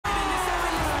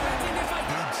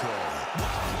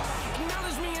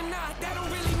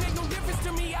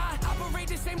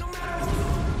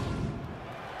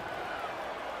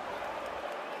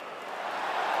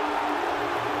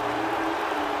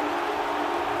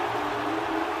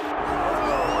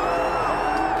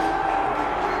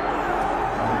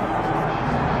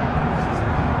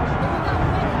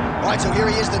so here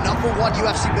he is, the #1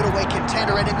 UFC middleweight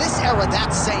contender, and in this era,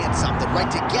 that's saying something, right?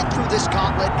 To get through this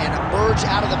gauntlet and emerge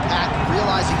out of the pack,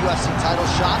 realize a UFC title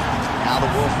shot, now the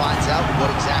world finds out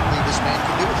what exactly this man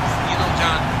can do. You know,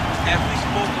 John, as we've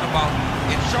spoken about,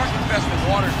 in shark infested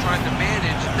waters trying to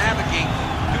manage and navigate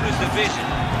through this division,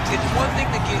 it's one thing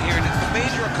to get here, and it's a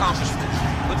major accomplishment,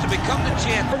 but to become the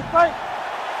champ...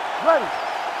 Ready.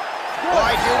 All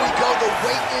right, here we go. The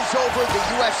wait is over. The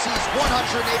UFC's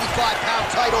 185-pound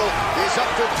title is up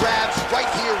for grabs right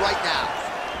here, right now.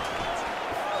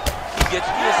 He gets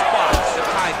to a spot, the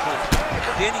tie clinch.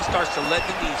 Then he starts to let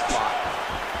the knees fly.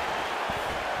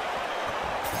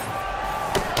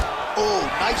 Oh,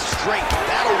 nice straight.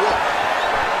 That'll work.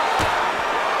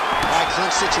 All right,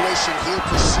 clinch situation here,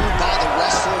 pursued by the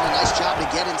wrestler. And a nice job to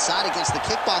get inside against the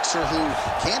kickboxer who,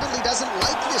 candidly, doesn't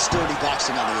like this dirty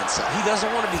boxing on the inside. He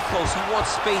doesn't want to be close. He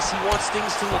wants space. He wants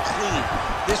things to look clean.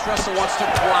 This wrestler wants to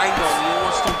grind on you. He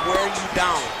wants to wear you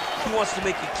down. He wants to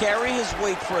make you carry his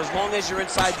weight for as long as you're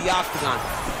inside the octagon.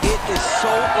 It is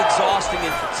so exhausting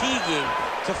and fatiguing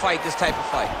to fight this type of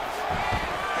fight.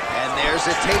 And there's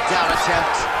a takedown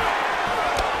attempt.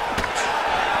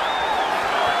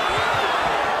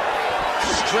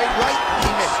 Straight right,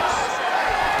 he misses.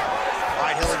 All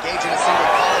right, he'll engage in a single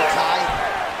collar tie.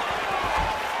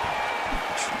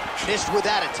 Missed with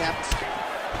that attempt.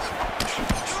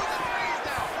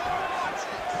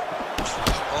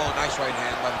 Oh, nice right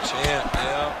hand by the champ,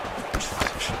 yeah.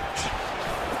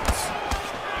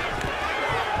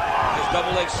 His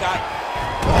double leg shot.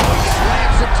 Oh, he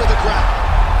slams him to the ground.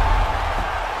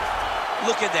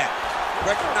 Look at that.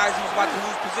 Recognize he was about to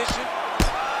lose position.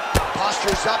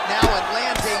 Postures up now and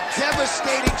lands a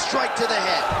devastating strike to the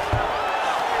head.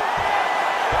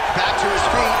 Back to his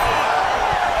feet.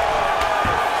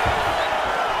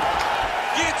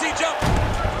 Guillotine jump.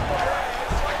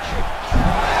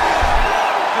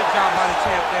 Good job by the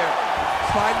champ there.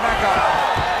 Sliding back up.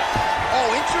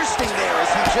 Oh, interesting there as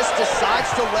he just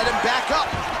decides to let him back up.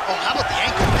 Oh, how about the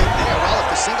ankle pick there? Well, if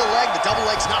the single leg, the double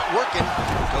leg's not working,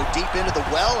 go deep into the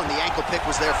well, and the ankle pick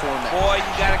was there for him there. Boy,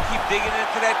 you got to keep digging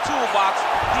into that toolbox.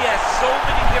 He has so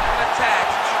many different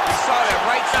attacks. We saw that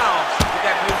right now with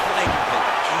that beautiful ankle pick.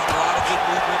 Using a lot of good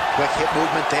movement. Quick hip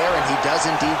movement there, and he does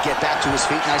indeed get back to his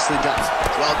feet. Nicely done.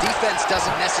 Well, defense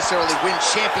doesn't necessarily win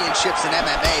championships in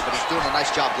MMA, but he's doing a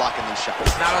nice job blocking these shots.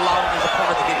 He's not allowing his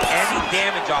opponent to get any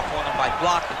damage off on him by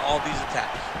blocking all these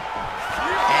attacks.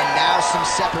 And now some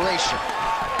separation.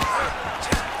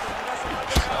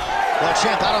 Well,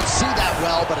 champ, I don't see that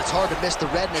well, but it's hard to miss the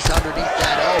redness underneath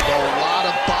that elbow. A lot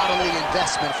of bodily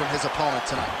investment from his opponent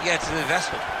tonight. Yeah, it's an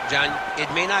investment, John. It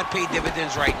may not pay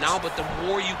dividends right now, but the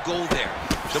more you go there,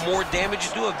 the more damage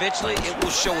you do, eventually it will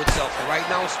show itself. And right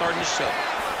now it's starting to show.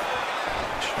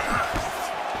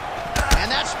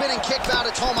 And that spinning kick out,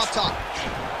 it's home up top.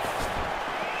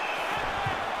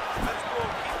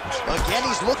 Again,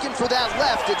 he's looking for that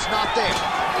left. It's not there.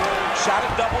 Shot a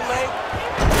double leg.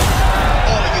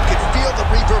 Oh, you could feel the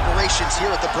reverberations here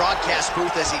at the broadcast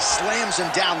booth as he slams him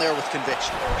down there with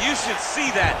conviction. You should see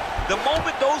that. The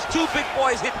moment those two big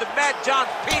boys hit the mat,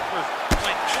 John's papers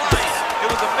went flying. It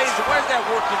was amazing. Where's that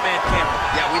working man camera?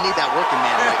 Yeah, we need that working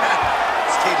man right now.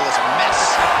 This table is a mess.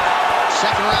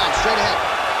 Second round, straight ahead.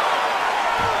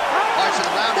 All right, so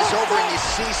the round is over, and you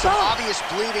see some obvious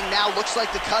bleeding now. Looks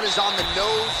like the cut is on the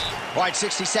nose. All right,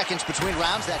 60 seconds between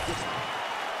rounds. That gets...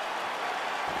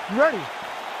 Ready.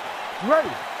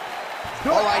 Ready.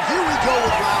 All right, here we go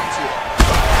with round two.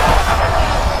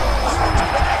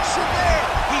 Action there.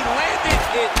 He landed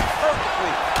it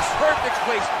perfectly. Perfect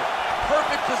placement.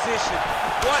 Perfect position.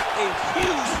 What a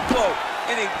huge blow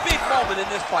and a big moment in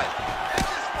this fight.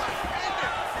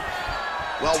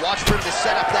 Well, watch for him to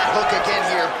set up that hook again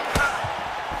here.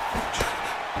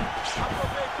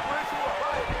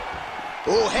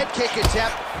 Oh, head kick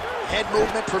attempt. Head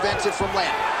movement prevents it from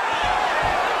landing.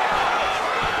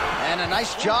 And a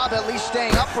nice job at least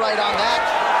staying upright on that.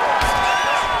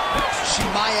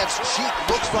 Chimaev's cheek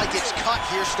looks like it's cut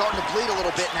here, starting to bleed a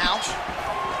little bit now.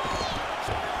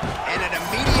 And an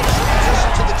immediate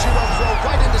transition to the judo throw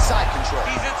right into side control.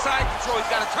 He's in side control.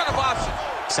 He's got a ton of options.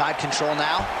 Side control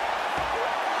now.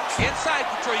 Inside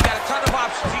control, you got a ton of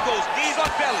options. He goes knees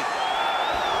on belly.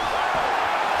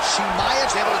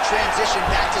 Chimaev's able to transition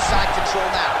back to side control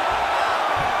now.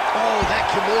 Oh, that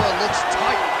Kimura looks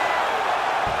tight.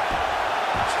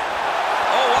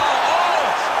 Oh, wow, oh!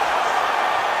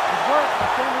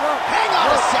 Hang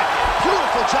on a second.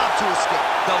 Beautiful job to escape.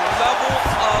 The level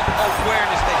of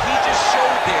awareness that he just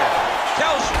showed there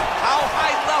tells you how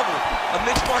high level a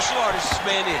mixed martial artist this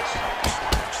man is.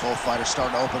 Both fighters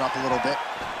starting to open up a little bit.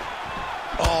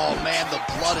 Oh, man, the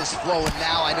blood is flowing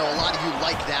now. I know a lot of you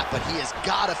like that, but he has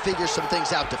got to figure some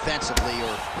things out defensively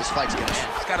or this fight's going to end.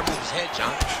 He's got to move his head,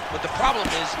 John. But the problem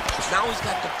is, now he's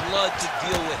got the blood to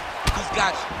deal with. He's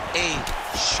got a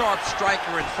sharp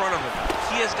striker in front of him.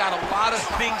 He has got a lot of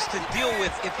things to deal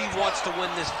with if he wants to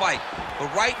win this fight. But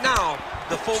right now,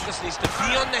 the focus needs to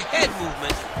be on the head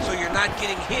movement so you're not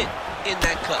getting hit in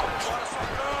that cut.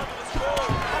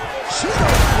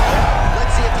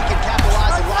 Let's see if he can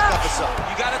capitalize and lock up a sub.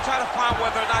 You got to try to find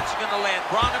whether or not you're going to land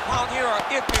ground and pound here or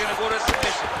if you're going to go to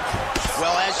submission.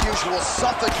 Well, as usual,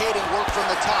 suffocating work from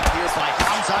the top here by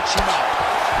Khamzat Chimaev.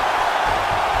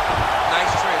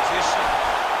 Nice transition.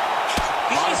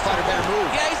 Honest fighter better move.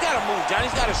 Yeah, he's got to move, John.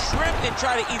 He's got to shrimp and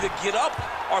try to either get up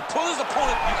or pull his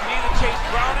opponent. You can either chase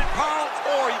ground and pound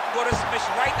or you can go to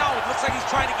submission. Right now, it looks like he's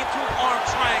trying to get to an arm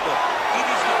triangle. He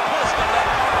needs to push the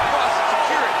left arm across and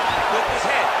secure it with his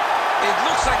head. It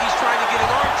looks like he's trying to get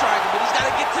an arm triangle, but he's got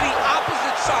to get to the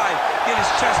opposite side, get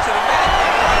his chest to the mat,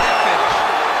 and find that finish.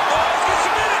 Oh, he's getting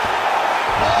submitted!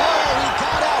 Oh, he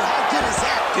got out. How good is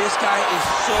that? This guy is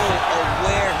so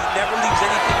aware. He never leaves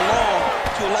anything long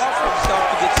to allow for himself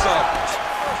to get subbed.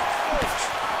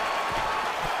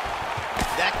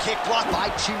 That kick blocked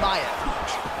by Chimaev.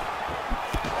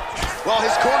 Well,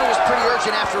 his corner was pretty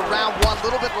urgent after round one. A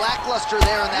little bit lackluster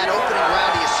there in that opening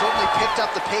round. He has certainly picked up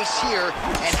the pace here,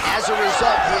 and as a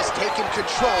result, he has taken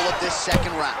control of this second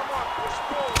round.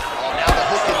 Oh, now the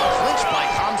hook in the clinch by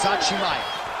Khamzat Chimaev.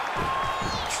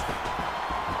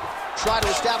 Try to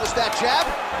establish that jab.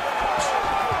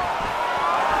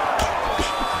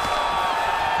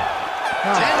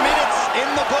 10 minutes in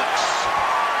the books.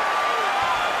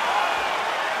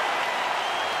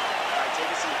 All right, take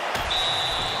a seat.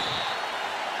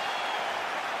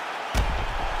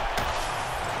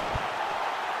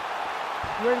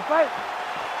 You ready to fight?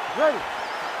 Ready.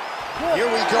 Good. Here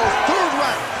we go, third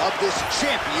round of this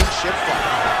championship fight.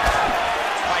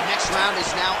 All right, next round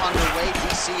is now underway. Do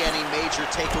you see any major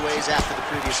takeaways after the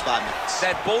previous 5 minutes?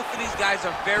 That both of these guys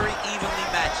are very evenly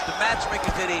matched. The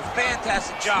matchmakers did a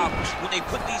fantastic job when they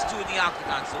put these two in the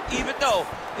octagon. So even though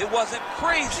it wasn't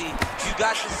crazy, you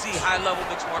got to see high-level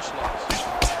mixed martial arts.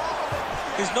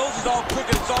 His nose is all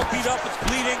crooked, it's all beat up, it's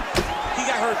bleeding. He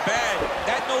got hurt bad.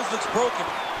 That nose looks broken.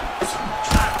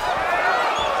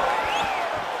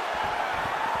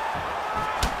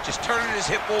 Just turning his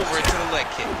hip over into the leg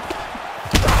kick.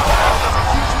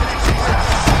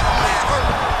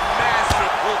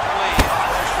 Massive hook land.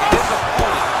 And his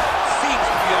opponent seems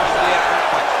to be on his way out of the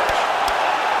fight.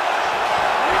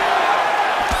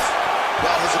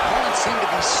 Well, his opponent seemed to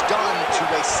be stunned to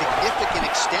a significant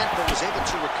extent, but was able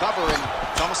to recover, and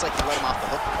it's almost like he let him off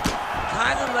the hook.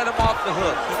 Kind of let him off the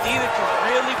hook. He needed to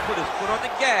really put his foot on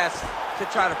the gas to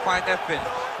try to find that finish.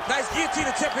 Nice guillotine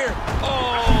attempt here.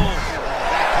 Oh!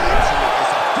 That guillotine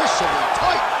is officially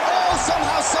tight. Oh,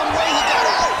 somehow, some way he got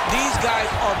out. These guys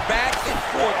are back and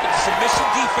forth, and submission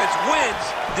defense wins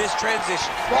this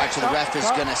transition. All right, so the ref is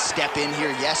going to step in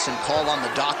here, yes, and call on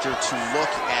the doctor to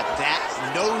look at that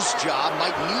nose job.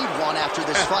 Might need one after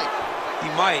this fight.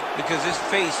 He might, because his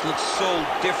face looks so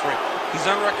different. He's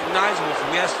unrecognizable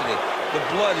from yesterday. The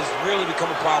blood has really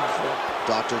become a problem for him.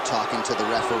 Doctor talking to the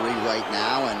referee right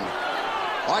now, and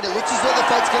all right, it looks as though the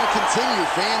fight's going to continue.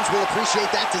 Fans will appreciate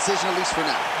that decision, at least for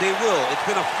now. They will. It's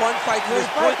been a fun fight to this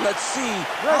point. Let's see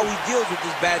how he deals with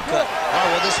this bad cut. All right,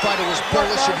 well, this fighter was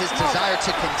bullish in his desire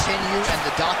to continue, and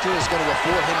the doctor is going to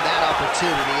afford him that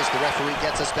opportunity as the referee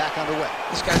gets us back underway.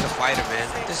 This guy's a fighter, man.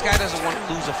 This guy doesn't want to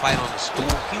lose a fight on the stool.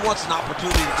 He wants an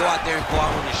opportunity to go out there and go out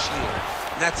on his shield.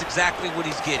 And that's exactly what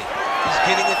he's getting. He's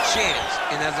getting a chance.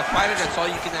 And as a fighter, that's all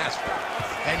you can ask for.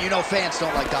 And you know fans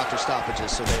don't like doctor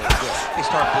stoppages, so they are good. They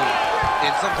start booing.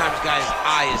 And sometimes the guy's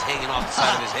eye is hanging off the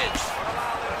side of his head.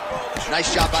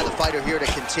 Nice job by the fighter here to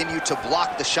continue to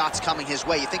block the shots coming his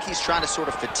way. You think he's trying to sort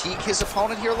of fatigue his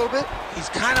opponent here a little bit? He's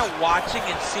kind of watching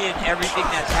and seeing everything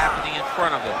that's happening in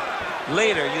front of him.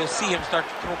 Later, you'll see him start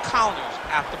to throw counters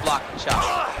after blocking shots.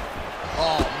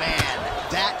 Oh, man,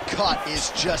 that cut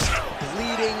is just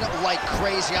bleeding like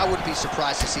crazy. I wouldn't be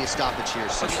surprised to see a stoppage here.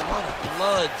 So the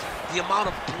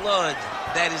amount of blood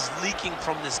that is leaking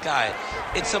from this guy.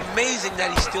 It's amazing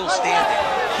that he's still standing.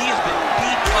 He has been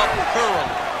beat up thoroughly.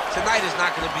 Tonight is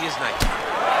not going to be his night.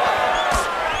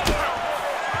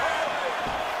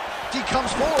 He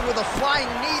comes forward with a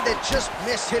flying knee that just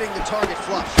missed hitting the target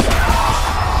flush.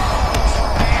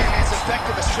 Oh, man, as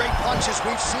effective a straight punch as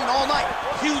we've seen all night.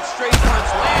 Huge straight punch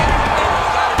land, and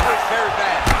he's got it hurt very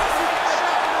bad.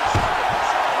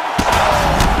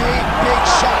 Big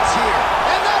shots here.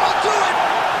 And that'll do it!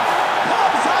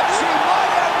 Khamzat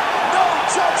Chimaev, no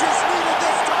judges needed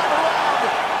this time around.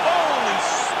 Holy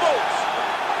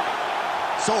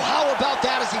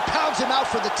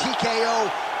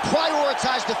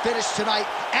finish tonight.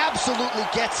 Absolutely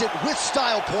gets it with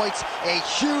style points. A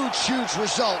huge, huge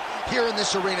result here in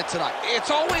this arena tonight.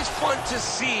 It's always fun to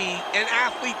see an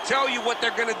athlete tell you what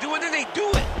they're going to do, and then they do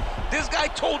it. This guy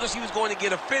told us he was going to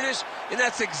get a finish, and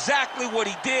that's exactly what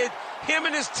he did. Him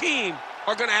and his team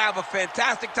are going to have a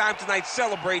fantastic time tonight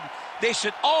celebrating. They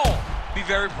should all be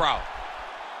very proud.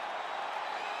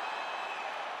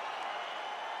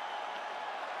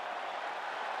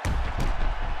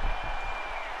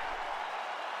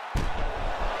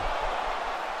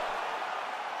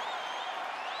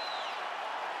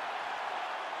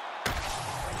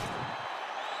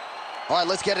 All right,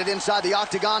 let's get it inside the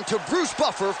octagon to Bruce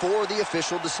Buffer for the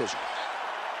official decision.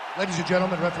 Ladies and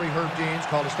gentlemen, referee Herb Deans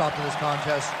called a stop to this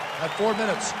contest at 4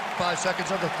 minutes, 5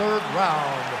 seconds of the third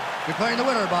round, declaring the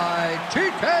winner by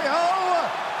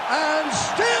TKO and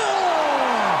still